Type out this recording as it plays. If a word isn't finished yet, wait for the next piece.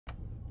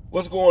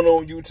What's going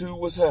on, YouTube?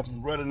 What's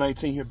happening? Brother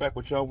 19 here, back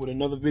with y'all with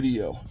another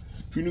video.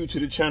 If you're new to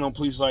the channel,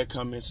 please like,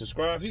 comment,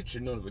 subscribe, hit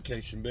your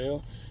notification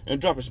bell, and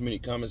drop as many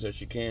comments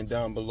as you can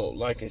down below.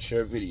 Like and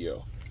share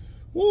video.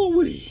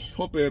 Woo-wee.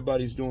 Hope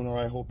everybody's doing all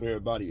right. Hope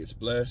everybody is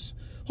blessed.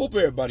 Hope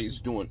everybody is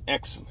doing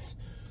excellent.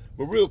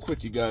 But real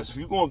quick, you guys, if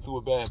you're going through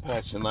a bad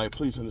patch in life,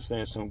 please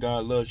understand something.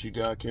 God loves you.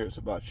 God cares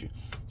about you.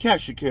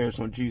 Cast your cares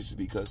on Jesus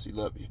because he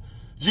loves you.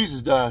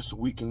 Jesus died so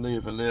we can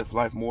live and live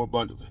life more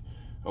abundantly.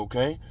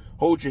 Okay?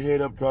 Hold your head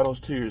up, dry those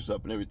tears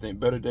up and everything.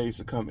 Better days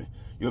are coming.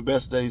 Your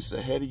best days are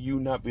ahead of you,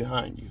 not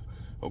behind you.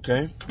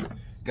 Okay?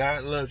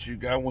 God loves you.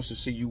 God wants to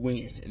see you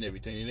win and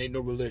everything. It ain't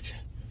no religion.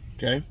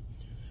 Okay?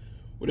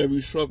 Whatever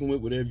you're struggling with,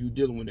 whatever you're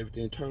dealing with,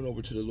 everything, turn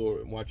over to the Lord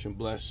and watch him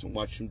bless and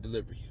watch him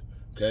deliver you.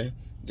 Okay?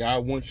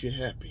 God wants you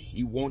happy.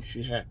 He wants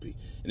you happy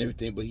and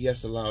everything, but he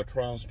has to allow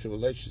trials and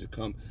tribulations to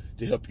come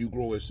to help you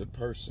grow as a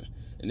person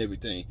and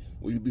everything,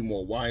 where you be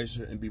more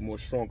wiser and be more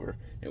stronger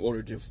in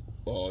order to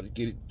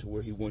get it to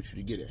where he wants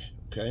you to get at.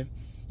 Okay?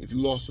 If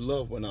you lost a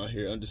loved one out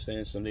here,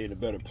 understand someday in a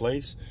better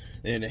place.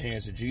 They're in the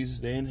hands of Jesus.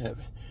 They're in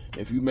heaven.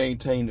 If you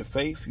maintain the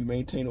faith, you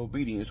maintain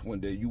obedience,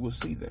 one day you will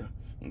see them.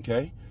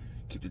 Okay?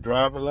 Keep the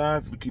drive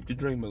alive. You keep the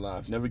dream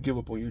alive. Never give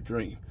up on your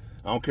dream.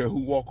 I don't care who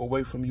walk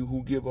away from you,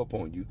 who give up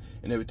on you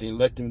and everything.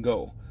 Let them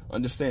go.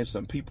 Understand,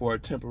 some people are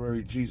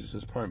temporary. Jesus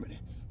is permanent.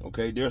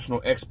 Okay? There's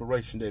no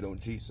expiration date on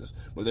Jesus,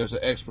 but there's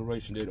an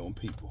expiration date on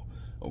people.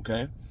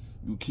 Okay?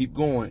 You keep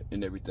going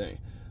and everything.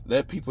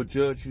 Let people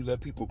judge you.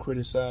 Let people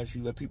criticize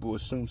you. Let people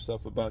assume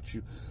stuff about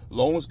you.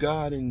 Long as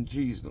God and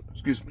Jesus,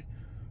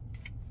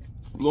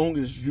 long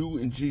as you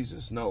and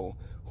Jesus know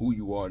who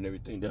you are and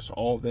everything, that's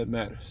all that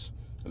matters.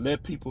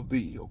 Let people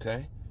be,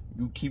 okay?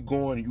 You keep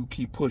going and you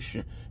keep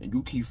pushing and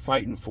you keep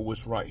fighting for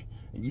what's right.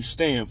 And you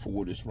stand for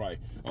what is right.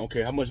 I don't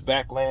care how much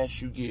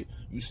backlash you get,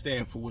 you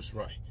stand for what's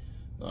right.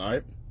 All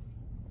right?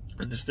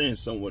 Understand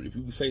somewhat. If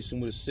you're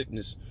facing with a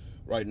sickness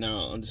right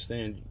now,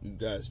 understand, you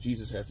guys,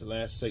 Jesus has the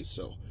last say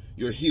so.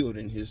 You're healed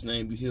in his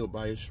name. You're healed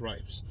by his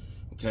stripes.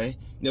 Okay?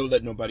 Never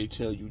let nobody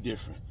tell you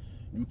different.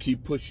 You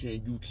keep pushing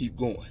and you keep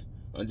going.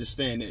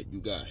 Understand that, you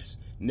guys.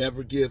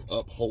 Never give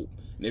up hope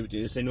and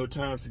everything. This ain't no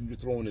time for you to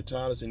throw in the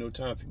towel. This ain't no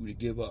time for you to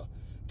give up.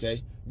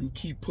 Okay? You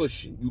keep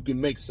pushing. You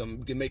can make something.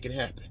 You can make it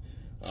happen.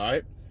 All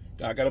right?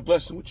 God got a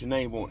blessing with your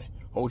name on it.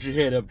 Hold your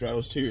head up. Dry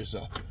those tears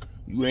up.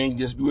 You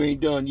ain't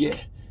done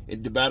yet.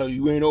 In the battle,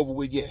 you ain't over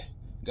with yet.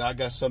 God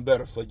got something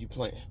better for you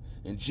planned.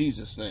 In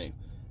Jesus' name,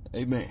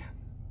 amen.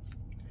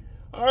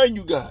 All right,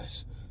 you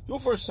guys. Your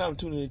first time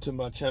tuning into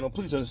my channel,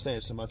 please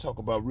understand something. I talk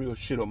about real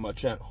shit on my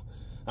channel.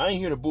 I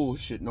ain't here to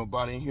bullshit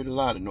nobody. I ain't here to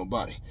lie to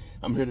nobody.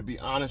 I'm here to be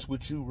honest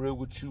with you, real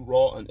with you,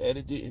 raw,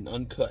 unedited, and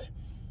uncut.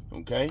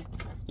 Okay?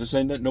 This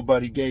ain't nothing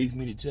nobody gave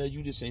me to tell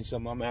you. This ain't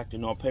something I'm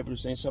acting on paper.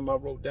 This ain't something I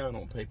wrote down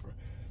on paper.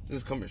 This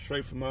is coming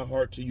straight from my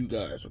heart to you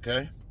guys,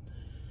 okay?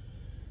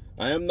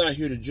 I am not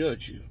here to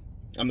judge you.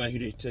 I'm not here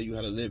to tell you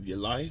how to live your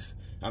life.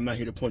 I'm not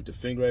here to point the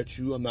finger at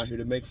you. I'm not here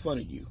to make fun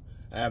of you.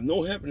 I have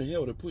no heaven and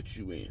hell to put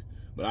you in.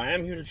 But I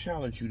am here to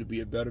challenge you to be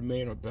a better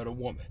man or better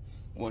woman.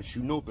 Once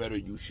you know better,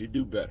 you should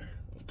do better.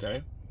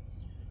 Okay?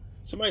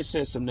 Somebody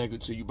said something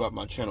negative to you about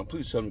my channel.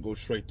 Please tell them to go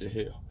straight to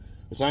hell.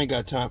 Because I ain't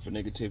got time for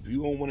negativity. If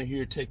you don't want to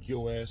hear, take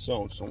your ass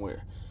on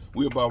somewhere.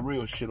 We're about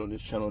real shit on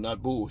this channel,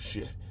 not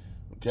bullshit.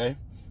 Okay?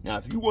 Now,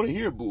 if you want to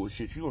hear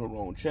bullshit, you're on the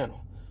wrong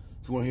channel.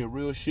 If you want to hear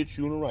real shit,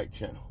 you're on the right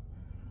channel.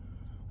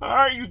 All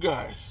right, you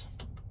guys.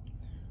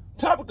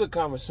 Topic of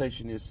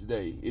conversation is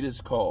today. It is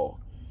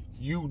called,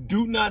 "You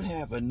do not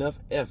have enough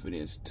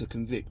evidence to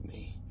convict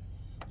me."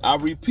 I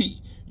repeat,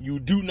 you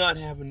do not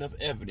have enough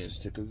evidence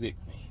to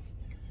convict me.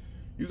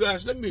 You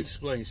guys, let me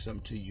explain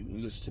something to you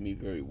and listen to me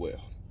very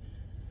well.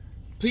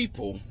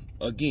 People,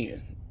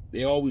 again,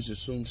 they always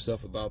assume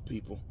stuff about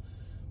people.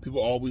 People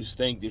always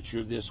think that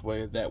you're this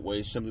way or that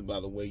way simply by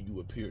the way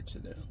you appear to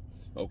them.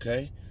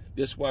 Okay?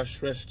 That's why I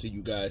stress to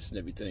you guys and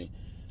everything.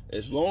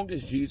 As long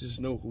as Jesus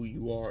knows who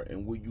you are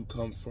and where you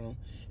come from,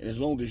 and as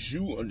long as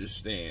you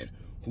understand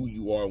who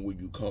you are and where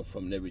you come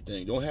from and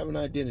everything, don't have an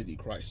identity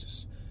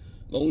crisis.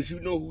 As long as you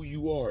know who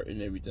you are and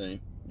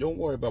everything, don't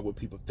worry about what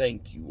people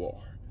think you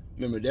are.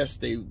 Remember, that's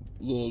their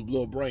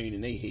little brain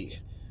in their head.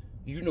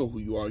 You know who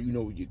you are. You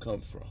know where you come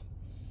from.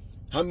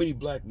 How many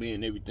black men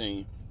and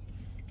everything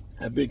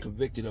have been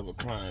convicted of a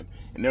crime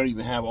and they don't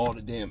even have all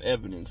the damn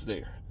evidence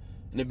there?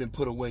 And they've been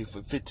put away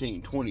for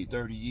 15, 20,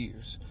 30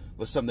 years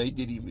for something they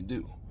didn't even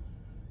do.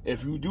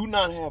 If you do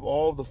not have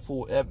all the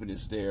full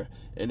evidence there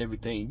and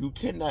everything, you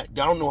cannot, I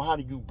don't know how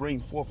do you bring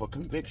forth a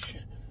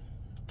conviction.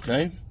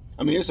 Okay?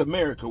 I mean, it's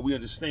America. We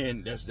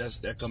understand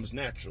that comes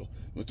natural.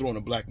 We're throwing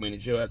a black man in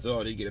jail. After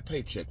all, they get a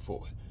paycheck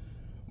for it.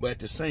 But at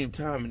the same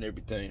time and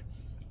everything,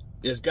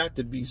 there's got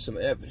to be some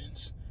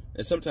evidence.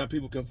 And sometimes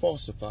people can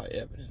falsify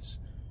evidence.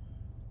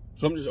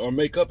 Or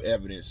make up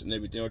evidence and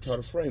everything, or try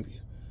to frame you.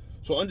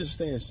 So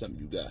understand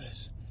something, you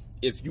guys.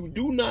 If you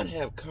do not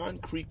have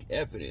concrete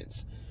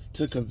evidence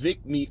to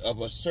convict me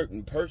of a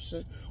certain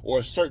person or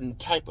a certain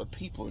type of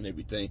people and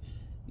everything,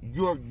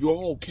 your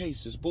whole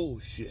case is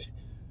bullshit.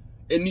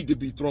 It need to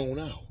be thrown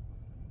out.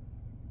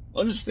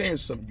 Understand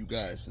something, you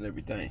guys, and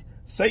everything.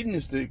 Satan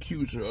is the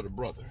accuser of the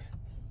brother.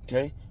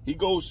 Okay? He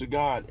goes to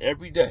God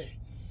every day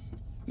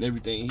and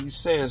everything. He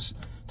says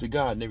to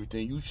God and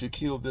everything, you should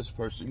kill this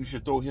person. You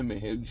should throw him in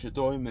hell. You should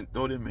throw them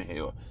in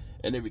hell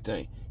and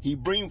everything. He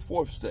brings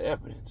forth the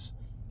evidence.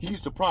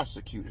 He's the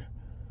prosecutor.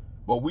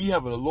 But we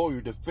have a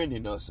lawyer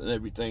defending us and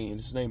everything, and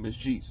his name is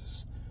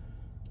Jesus.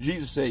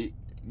 Jesus said,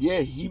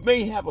 yeah, he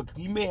may have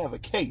a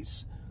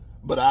case,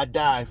 but I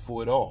died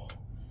for it all.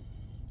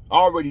 I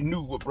already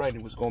knew what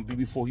Brandon was going to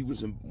be before he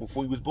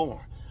was born.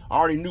 I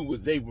already knew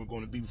what they were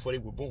going to be before they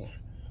were born.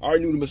 I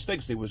already knew the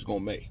mistakes they was going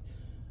to make.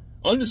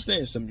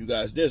 Understand something, you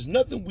guys. There's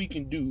nothing we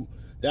can do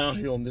down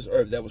here on this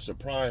earth that would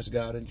surprise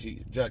God or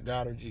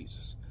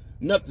Jesus.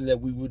 Nothing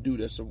that we would do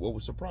that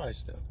would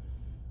surprise them.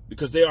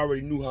 Because they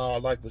already knew how our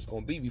life was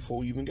going to be before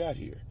we even got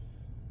here.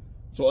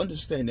 So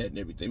understand that and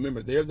everything.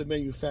 Remember, they're the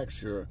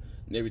manufacturer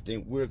and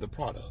everything. We're the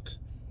product.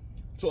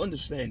 So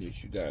understand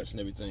this, you guys, and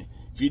everything.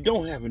 If you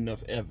don't have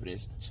enough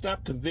evidence,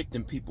 stop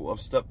convicting people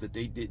of stuff that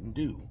they didn't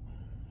do.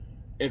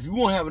 If you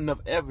won't have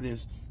enough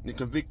evidence to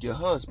convict your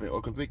husband or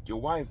convict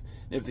your wife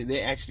and everything,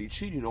 they actually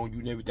cheated on you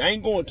and everything. I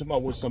ain't going to talk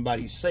about what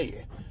somebody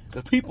said,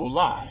 because people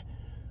lie.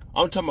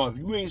 I'm talking about if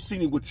you ain't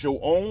seen it with your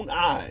own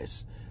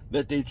eyes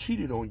that they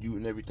cheated on you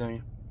and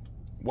everything,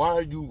 why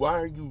are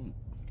you,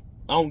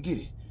 I don't get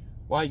it.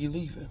 Why are you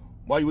leaving?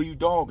 Why were you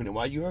dogging him?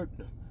 Why are you hurting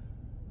him?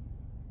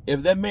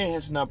 If that man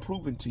has not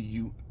proven to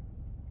you,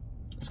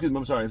 excuse me,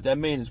 I'm sorry, if that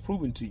man has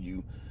proven to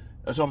you,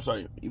 so I'm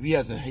sorry, if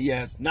he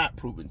has not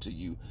proven to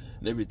you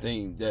and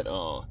everything that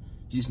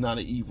he's not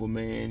an evil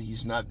man,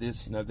 he's not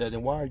this, he's not that,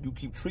 then why do you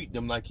keep treating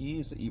him like he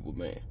is an evil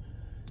man?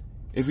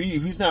 If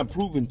he's not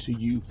proven to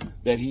you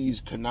that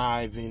he's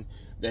conniving,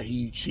 that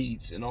he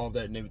cheats and all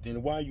that and everything,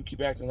 then why do you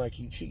keep acting like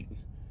he's cheating?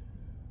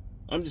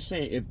 I'm just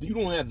saying, if you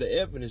don't have the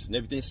evidence and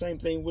everything, same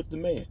thing with the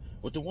man,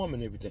 with the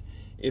woman and everything.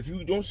 If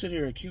you don't sit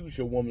here and accuse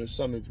your woman of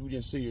something if you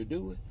didn't see her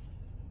do it.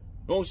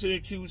 Don't sit here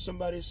and accuse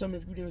somebody of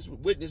something if you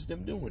didn't witness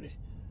them doing it.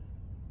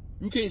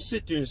 You can't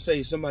sit there and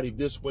say somebody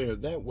this way or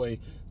that way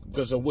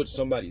because of what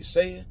somebody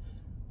said.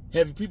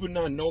 Have people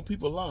not know?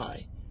 People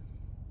lie.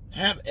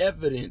 Have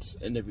evidence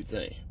and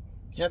everything.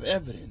 Have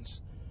evidence.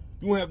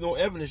 You don't have no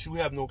evidence, you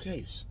have no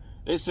case.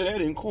 They say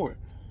that in court.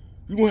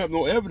 You don't have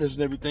no evidence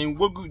and everything.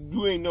 What good?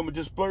 You ain't never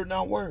just blurting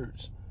out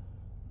words.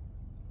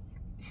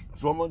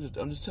 So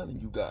I'm just telling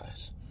you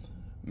guys,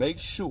 make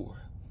sure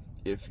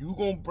if you're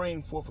going to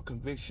bring forth a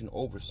conviction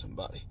over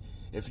somebody,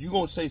 if you're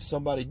going to say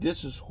somebody,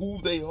 this is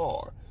who they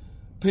are,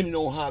 depending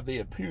on how they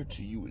appear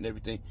to you and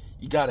everything,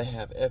 you got to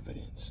have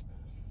evidence.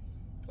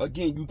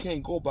 Again, you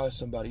can't go by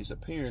somebody's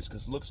appearance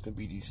because looks can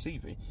be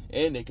deceiving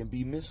and they can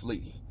be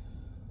misleading.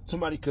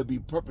 Somebody could be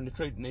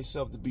perpetrating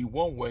themselves to be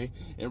one way.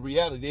 In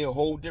reality, they're a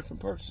whole different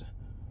person.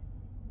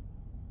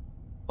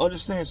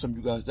 Understand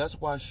something, you guys. That's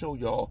why I show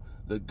y'all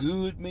the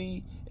good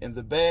me and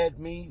the bad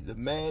me, the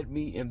mad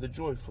me and the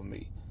joyful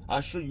me.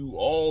 I show you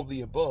all the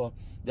above.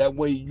 That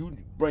way you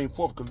bring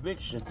forth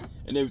conviction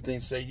and everything.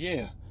 Say,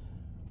 yeah,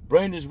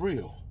 Brandon's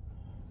real.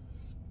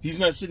 He's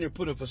not sitting there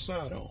putting a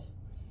facade on.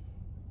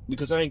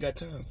 Because I ain't got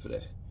time for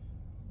that.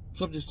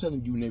 So I'm just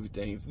telling you and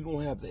everything. If you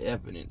don't have the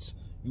evidence,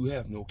 you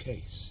have no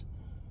case.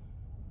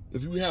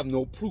 If you have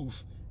no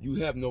proof, you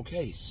have no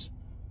case.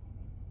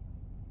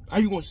 How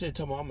you going to sit and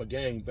tell me I'm a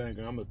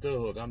gangbanger, I'm a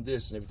thug, I'm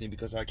this and everything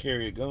because I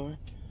carry a gun?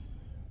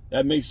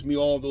 That makes me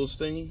all those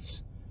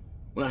things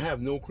when I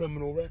have no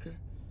criminal record?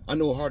 I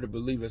know it's hard to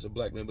believe as a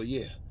black man, but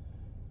yeah.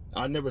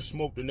 I never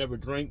smoked or never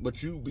drank,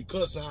 but you,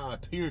 because of how I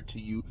appear to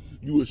you,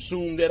 you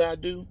assume that I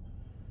do?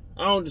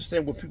 I don't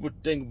understand what people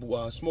think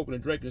smoking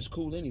and drinking is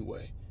cool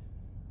anyway.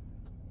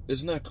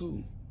 It's not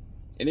cool.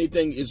 And they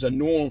think it's a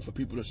norm for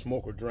people to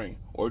smoke or drink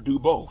or do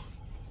both.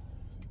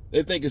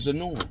 They think it's a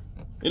norm.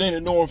 It ain't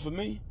a norm for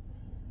me.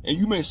 And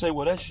you may say,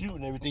 well, that's you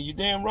and everything. You're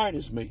damn right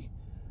it's me.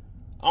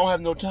 I don't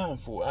have no time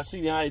for it. I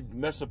see how it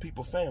mess up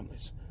people's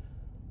families.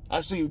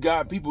 I see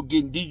people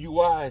getting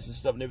DUIs and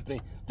stuff and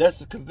everything. That's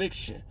a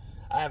conviction.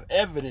 I have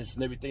evidence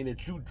and everything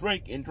that you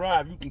drink and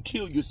drive. You can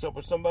kill yourself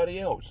or somebody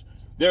else.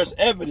 There's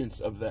evidence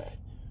of that.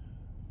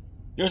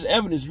 There's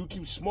evidence you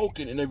keep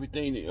smoking and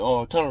everything,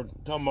 talking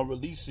about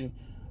releasing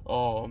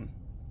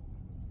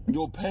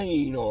your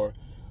pain or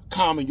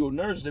calming your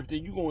nerves and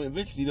everything. You're going to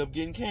eventually end up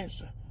getting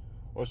cancer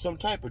or some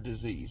type of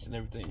disease and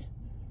everything.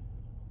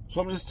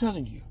 So I'm just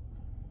telling you,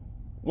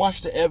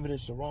 watch the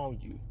evidence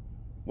around you.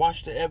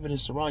 Watch the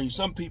evidence around you.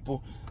 Some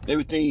people,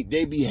 everything,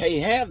 they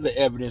have the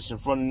evidence in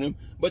front of them,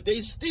 but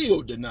they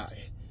still deny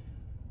it.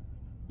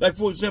 Like,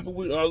 for example,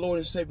 with our Lord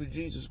and Savior,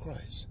 Jesus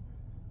Christ.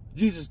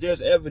 Jesus,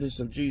 there's evidence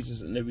of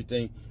Jesus and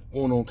everything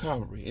going on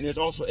Calvary. And there's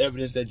also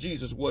evidence that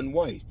Jesus wasn't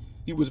white.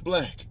 He was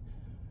black.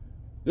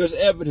 There's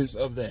evidence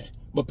of that.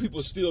 But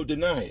people still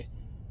deny it.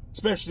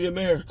 Especially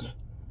America.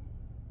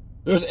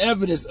 There's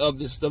evidence of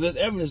this stuff. There's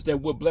evidence that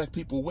what black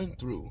people went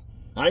through.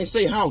 I ain't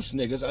say house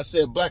niggas. I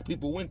said black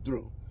people went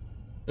through.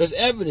 There's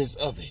evidence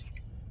of it.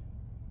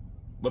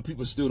 But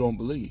people still don't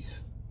believe.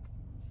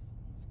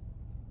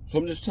 So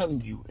I'm just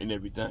telling you and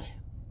everything.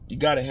 You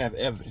got to have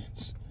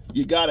evidence.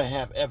 You got to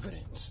have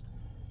evidence.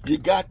 You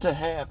got to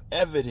have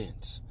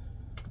evidence.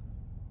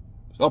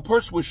 A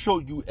person will show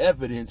you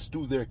evidence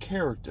through their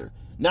character,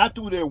 not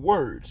through their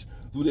words,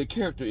 through their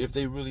character if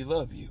they really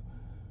love you.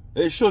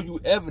 They show you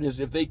evidence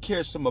if they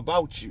care something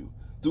about you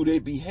through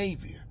their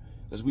behavior.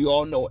 As we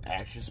all know,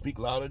 actions speak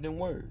louder than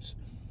words.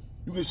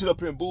 You can sit up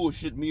here and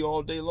bullshit me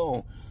all day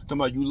long, talking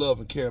about you love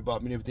and care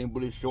about me and everything,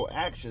 but it's your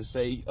actions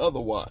say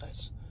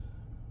otherwise.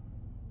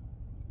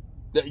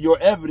 That your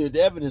evidence,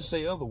 the evidence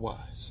say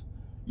otherwise.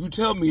 You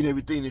tell me and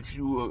everything that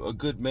you a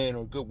good man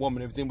or a good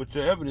woman and everything, but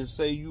your evidence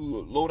say you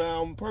a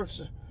low-down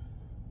person.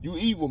 You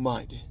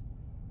evil-minded.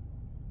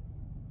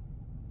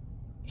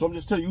 So I'm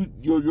just telling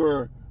you,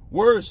 your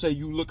words say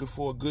you looking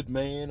for a good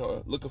man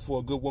or looking for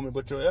a good woman,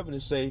 but your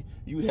evidence say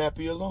you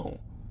happy alone.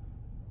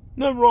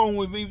 Nothing wrong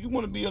with me. If you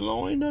want to be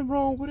alone, ain't nothing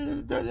wrong with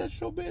it. That's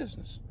your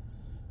business.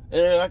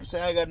 And like I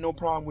say, I got no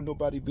problem with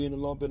nobody being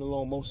alone. Been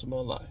alone most of my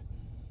life.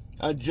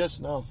 I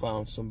just now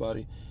found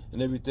somebody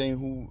and everything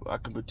who I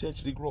can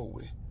potentially grow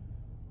with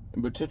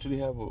and potentially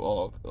have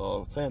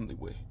a family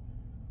with.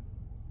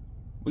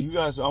 But you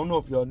guys, I don't know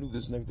if y'all knew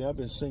this and everything. I've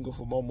been single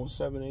for almost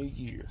 7, 8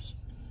 years.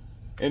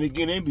 And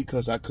again, ain't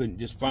because I couldn't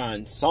just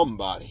find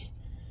somebody.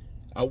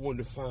 I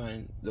wanted to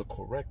find the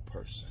correct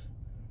person.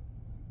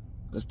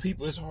 Because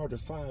people, it's hard to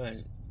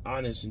find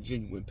honest and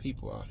genuine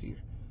people out here.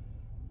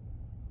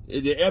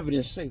 The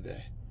evidence say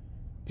that.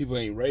 People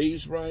ain't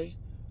raised right.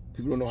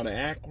 People don't know how to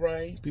act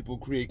right. People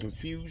create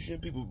confusion.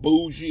 People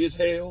bougie as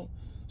hell.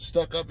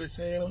 Stuck up as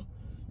hell.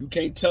 You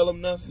can't tell them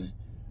nothing.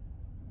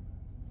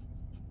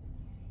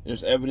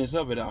 There's evidence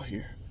of it out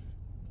here.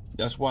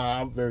 That's why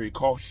I'm very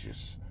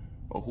cautious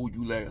of who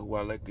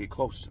I let get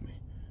close to me.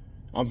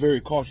 I'm very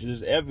cautious.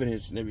 There's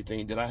evidence and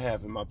everything that I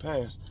have in my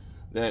past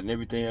that and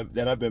everything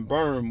that I've been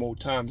burned more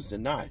times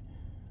than not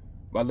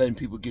by letting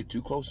people get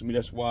too close to me.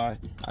 That's why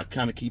I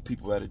kind of keep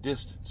people at a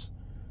distance.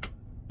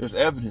 There's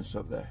evidence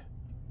of that.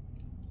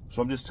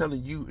 So I'm just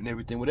telling you and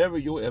everything, whatever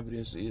your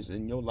evidence is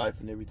in your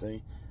life and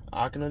everything,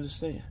 I can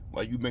understand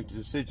why you make the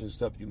decisions and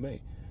stuff you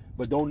make.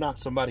 But don't knock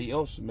somebody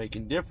else for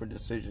making different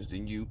decisions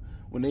than you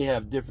when they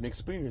have different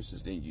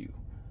experiences than you.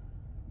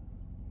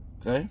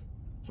 Okay?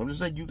 So I'm just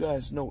saying you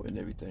guys know and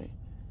everything.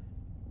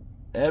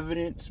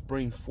 Evidence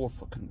brings forth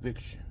a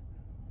conviction.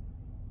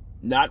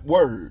 Not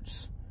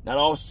words. Not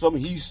all some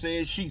he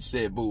said, she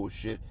said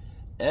bullshit.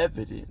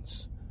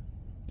 Evidence.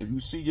 If you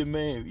see your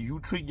man, if you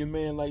treat your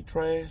man like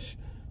trash,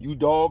 you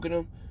dogging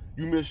him,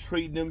 you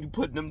mistreating him, you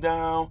putting him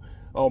down.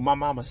 Oh, my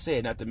mama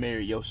said not to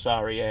marry your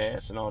sorry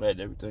ass and all that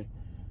and everything.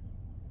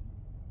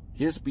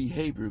 His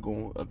behavior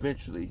going to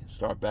eventually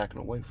start backing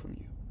away from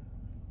you.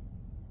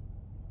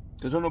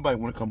 Because don't nobody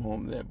want to come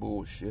home to that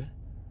bullshit.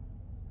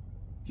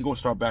 He going to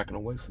start backing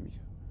away from you.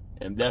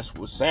 And that's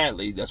what,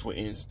 sadly, that's what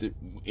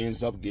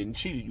ends up getting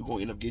cheated. You're going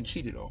to end up getting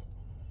cheated on.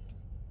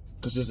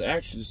 Because his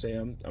actions say,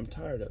 I'm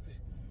tired of it.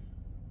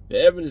 The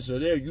evidence are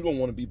there. You don't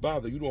want to be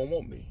bothered. You don't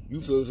want me.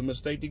 You feel it's a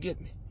mistake to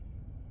get me.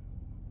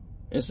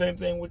 And same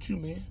thing with you,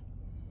 man.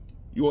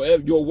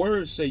 Your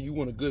words say you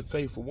want a good,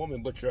 faithful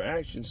woman, but your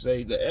actions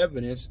say the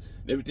evidence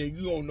and everything,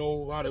 you don't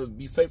know how to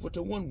be faithful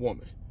to one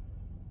woman.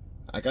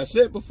 Like I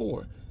said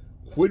before,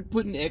 quit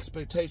putting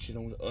expectation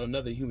on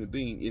another human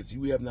being if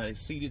you have not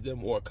exceeded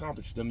them or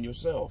accomplished them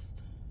yourself.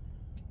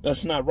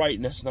 That's not right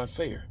and that's not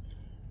fair.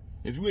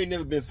 If you ain't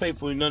never been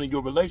faithful in none of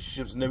your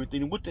relationships and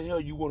everything, what the hell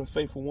you want a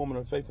faithful woman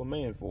or a faithful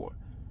man for?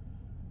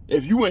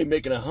 If you ain't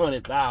making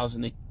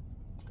 100,000,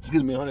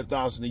 excuse me,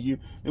 100,000 a year,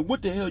 then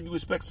what the hell you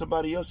expect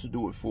somebody else to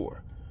do it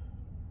for?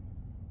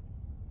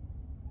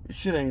 This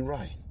shit ain't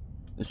right.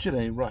 This shit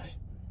ain't right.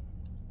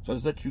 So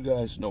let's let you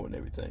guys know and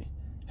everything.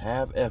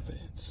 Have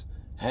evidence.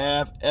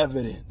 Have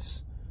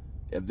evidence.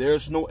 If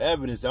there's no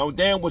evidence, I don't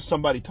damn what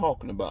somebody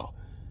talking about.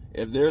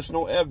 If there's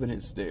no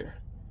evidence there,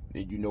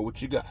 then you know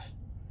what you got.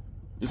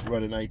 This is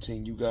Brother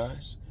 19, you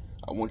guys.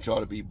 I want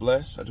y'all to be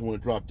blessed. I just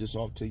want to drop this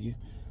off to you.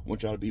 I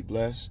want y'all to be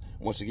blessed.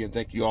 Once again,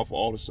 thank you all for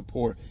all the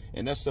support.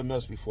 And that's something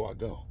else before I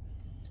go.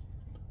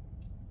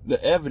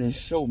 The evidence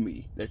show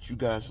me that you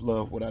guys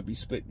love what I be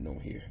spitting on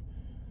here.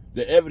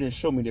 The evidence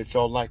show me that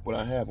y'all like what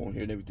I have on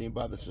here and everything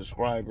by the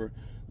subscriber,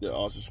 the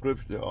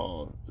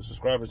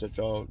subscribers that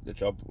y'all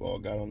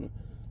got on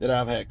that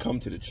I've had come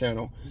to the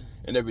channel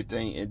and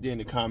everything, and then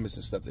the comments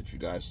and stuff that you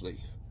guys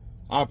leave.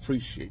 I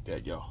appreciate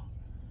that, y'all.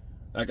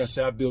 Like I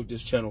said, I built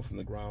this channel from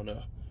the ground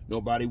up.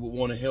 Nobody would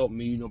want to help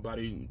me.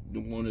 Nobody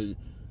would want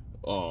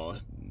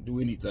to do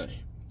anything.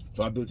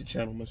 So I built the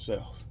channel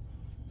myself.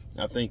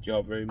 And I thank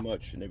y'all very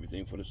much and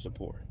everything for the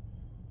support.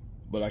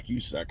 But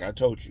like I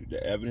told you,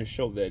 the evidence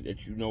show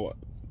that you know,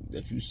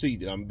 that you see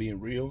that I'm being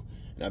real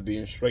and I'm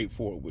being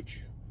straightforward with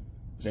you.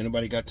 Because ain't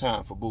nobody got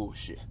time for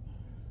bullshit.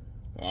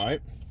 All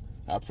right?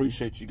 I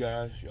appreciate you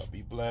guys. Y'all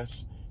be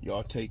blessed.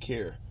 Y'all take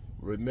care.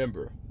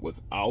 Remember,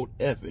 without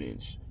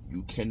evidence,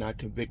 you cannot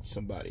convict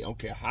somebody. I don't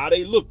care how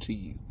they look to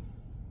you.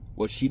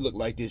 Well, she looked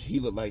like this, he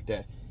looked like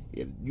that.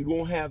 If you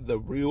don't have the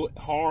real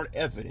hard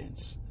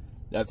evidence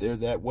that they're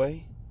that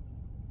way,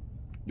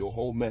 your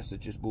whole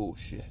message is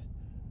bullshit.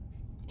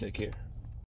 Take care.